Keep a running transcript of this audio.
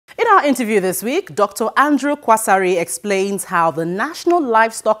our interview this week, Dr. Andrew Kwasari explains how the National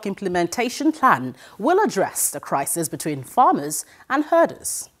Livestock Implementation Plan will address the crisis between farmers and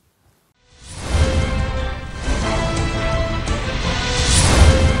herders.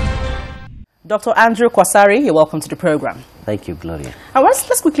 Dr. Andrew Kwasari, you're welcome to the program. Thank you, Gloria. And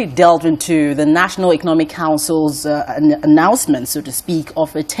let's quickly delve into the National Economic Council's announcement, so to speak,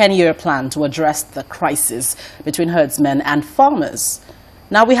 of a 10-year plan to address the crisis between herdsmen and farmers.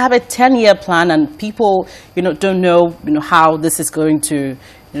 Now, we have a 10-year plan, and people, don't know, how this is going to,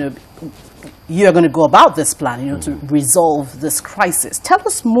 you're going to go about this plan, to resolve this crisis. Tell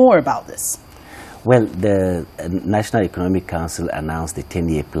us more about this. Well, the National Economic Council announced the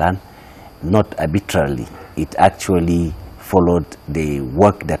 10-year plan, not arbitrarily. It actually followed the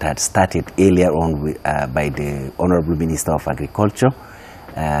work that had started earlier on by the Honorable Minister of Agriculture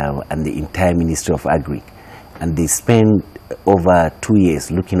and the entire Ministry of Agri. And they spent over 2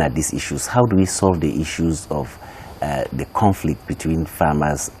 years looking at these issues. How do we solve the issues of the conflict between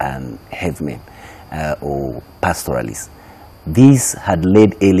farmers and herdsmen or pastoralists? This had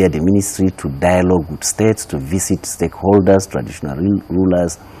led earlier the ministry to dialogue with states, to visit stakeholders, traditional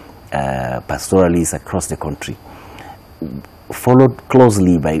rulers, pastoralists across the country. Following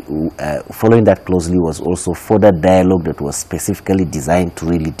that closely was also further dialogue that was specifically designed to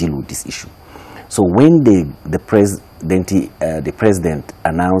really deal with this issue. So when the president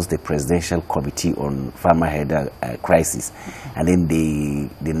announced the Presidential Committee on Farmer Herder Crisis, and then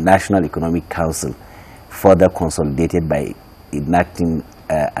the National Economic Council further consolidated by enacting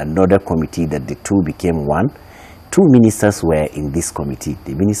another committee, that the two became one. Two ministers were in this committee,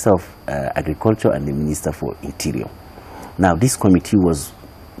 the Minister of Agriculture and the Minister for Interior. Now, this committee was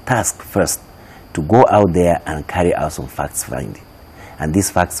tasked first to go out there and carry out some facts-finding. And this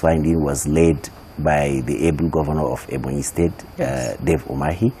facts-finding was led by the able governor of Ebonyi State, yes, Dave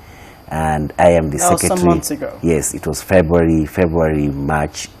Umahi, and I am the secretary. That was some months ago. Yes, it was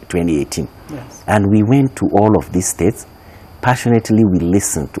March 2018. Yes. And we went to all of these states. Passionately, we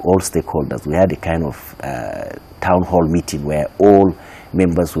listened to all stakeholders. We had a kind of town hall meeting where all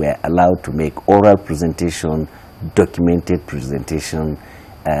members were allowed to make oral presentation, documented presentation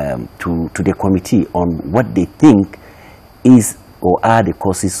to the committee on what they think is or are the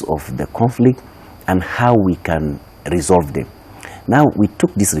causes of the conflict and how we can resolve them. Now, we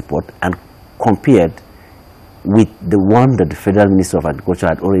took this report and compared with the one that the Federal Minister of Agriculture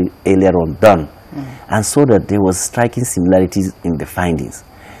had already earlier on done, and saw that there was striking similarities in the findings.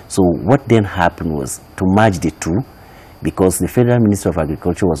 So what then happened was to merge the two, because the Federal Minister of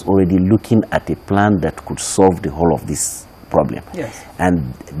Agriculture was already looking at a plan that could solve the whole of this problem. Yes.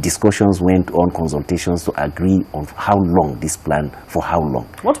 And discussions went on, consultations to agree on how long this plan, for how long.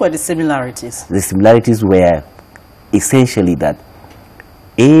 What were the similarities? The similarities were essentially that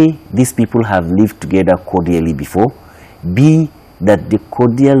A, these people have lived together cordially before. B, that the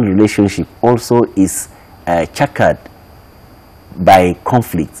cordial relationship also is checkered by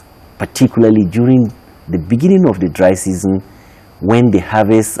conflicts, particularly during the beginning of the dry season, when the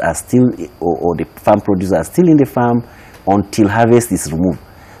harvests are still, or the farm produce are still in the farm until harvest is removed.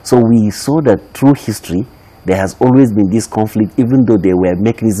 So we saw that through history, there has always been this conflict, even though there were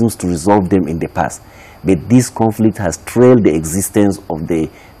mechanisms to resolve them in the past. But this conflict has trailed the existence of the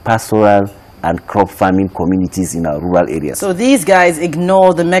pastoral and crop farming communities in our rural areas. So these guys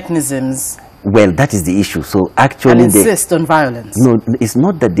ignore the mechanisms. Well, that is the issue. So actually, and insist on violence. No, it's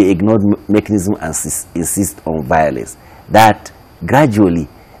not that they ignore mechanism and insist on violence. That gradually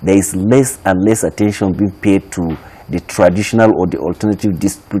there is less and less attention being paid to the traditional or the alternative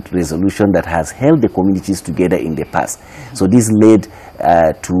dispute resolution that has held the communities together in the past. So this led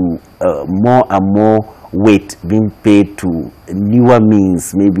to more and more weight being paid to newer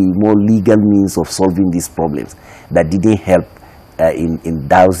means, maybe more legal means of solving these problems that didn't help in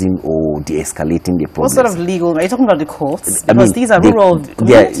dousing or de-escalating the problems. What sort of legal? Are you talking about the courts? Because these are rural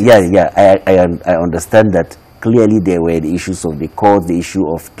communities. Yeah. I understand that clearly there were the issues of the court, the issue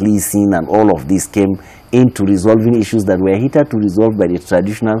of policing, and all of this came into resolving issues that were hitherto to resolve by the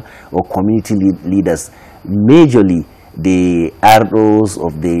traditional or community leaders. Majorly, the ROs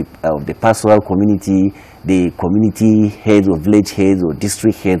of the pastoral community, the community heads or village heads or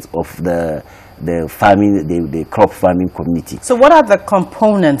district heads of the farming, the crop farming community. So what are the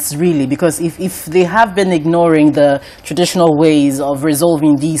components really? Because if they have been ignoring the traditional ways of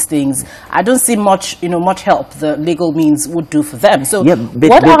resolving these things, I don't see much help the legal means would do for them. So yeah,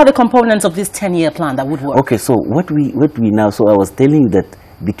 what are the components of this 10-year plan that would work? Okay, so what we now, so I was telling you that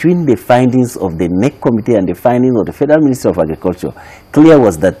between the findings of the NEC committee and the findings of the Federal Ministry of Agriculture, clear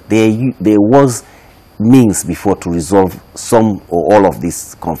was that there was means before to resolve some or all of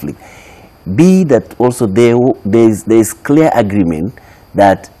this conflict. B, that also there is clear agreement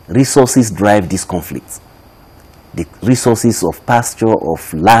that resources drive these conflicts. The resources of pasture,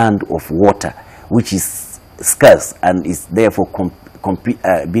 of land, of water, which is scarce and is therefore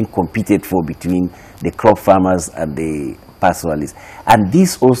being competed for between the crop farmers and the pastoralists. And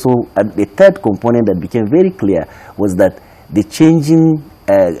this also, the third component that became very clear was that the changing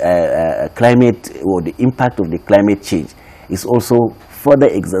climate, or the impact of the climate change, is also further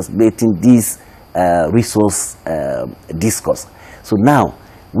exacerbating this resource discourse. So now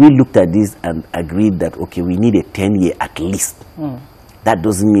we looked at this and agreed that, okay, we need a 10-year at least. That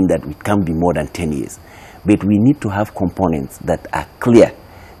doesn't mean that it can't be more than 10 years. But we need to have components that are clear,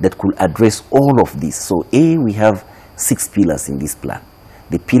 that could address all of this. So A, we have 6 pillars in this plan.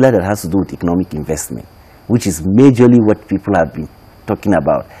 The pillar that has to do with economic investment, which is majorly what people have been talking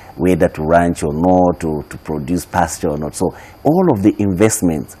about, whether to ranch or not, to produce pasture or not. So all of the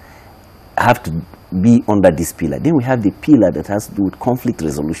investments have to be under this pillar. Then we have the pillar that has to do with conflict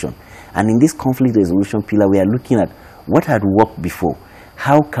resolution. And in this conflict resolution pillar, we are looking at what had worked before.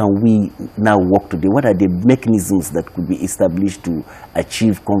 How can we now work today? What are the mechanisms that could be established to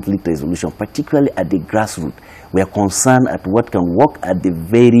achieve conflict resolution, particularly at the grassroots? We are concerned at what can work at the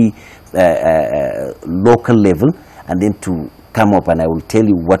very local level, and then to come up, and I will tell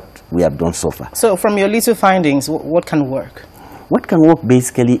you what we have done so far. So from your little findings, what can work? What can work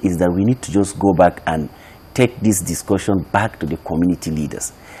basically is that we need to just go back and take this discussion back to the community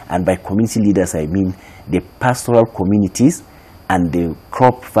leaders. And by community leaders, I mean the pastoral communities and the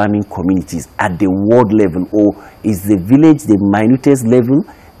crop farming communities at the ward level, or is the village the minutest level,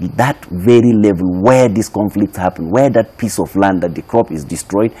 that very level where this conflict happens, where that piece of land that the crop is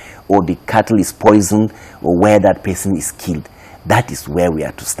destroyed, or the cattle is poisoned, or where that person is killed. That is where we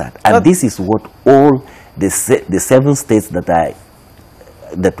are to start. And this is what all the 7 states that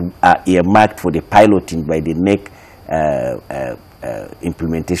are earmarked for the piloting by the NEC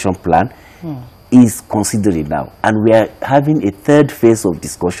implementation plan is considering now. And we are having a 3rd phase of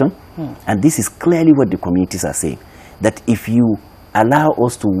discussion, and this is clearly what the communities are saying, that if you allow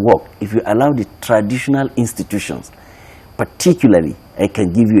us to work, if you allow the traditional institutions, particularly, I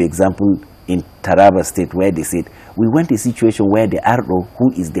can give you an example in Taraba State, where they said, we want a situation where the RO,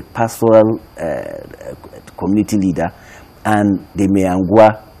 who is the pastoral community leader, and the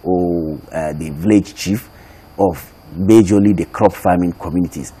Meangwa, or the village chief of majorly the crop farming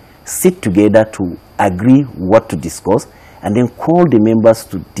communities, sit together to agree what to discuss, and then call the members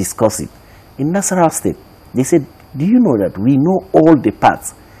to discuss it. In Nasarawa State, they said, do you know that we know all the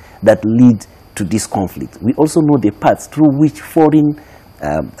paths that lead to this conflict? We also know the paths through which foreign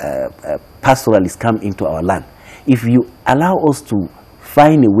pastoralists come into our land. If you allow us to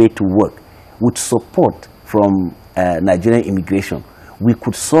find a way to work with support from Nigerian immigration, we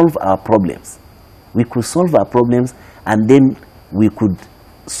could solve our problems. We could solve our problems, and then we could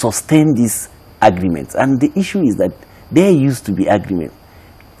sustain these agreements. And the issue is that there used to be agreement,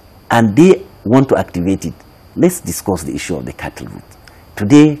 and they want to activate it. Let's discuss the issue of the cattle route.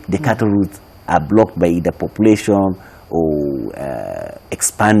 Today, the cattle routes are blocked by either population or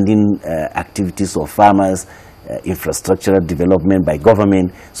expanding activities of farmers, infrastructural development by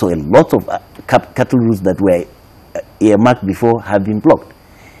government. So a lot of cattle routes that were earmarked before have been blocked.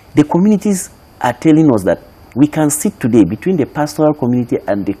 The communities are telling us that we can sit today between the pastoral community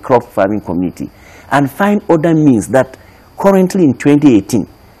and the crop farming community and find other means that currently in 2018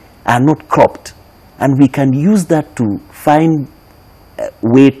 are not cropped. And we can use that to find a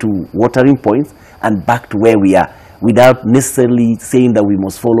way to watering points and back to where we are, without necessarily saying that we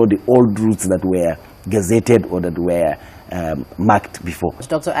must follow the old routes that were gazetted or that were marked before.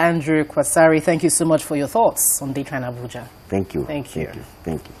 Dr. Andrew Kwasari, thank you so much for your thoughts on Dateline Abuja. Thank you. Thank you.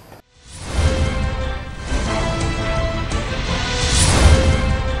 Thank you.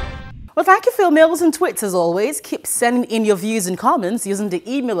 Well, thank you for your mails and tweets as always. Keep sending in your views and comments using the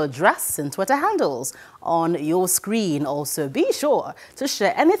email address and Twitter handles on your screen. Also, be sure to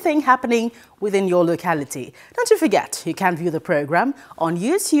share anything happening within your locality. Don't you forget, you can view the program on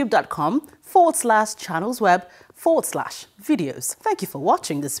youtube.com/channelsweb/videos. Thank you for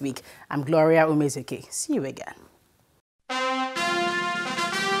watching this week. I'm Gloria Umezuki. See you again.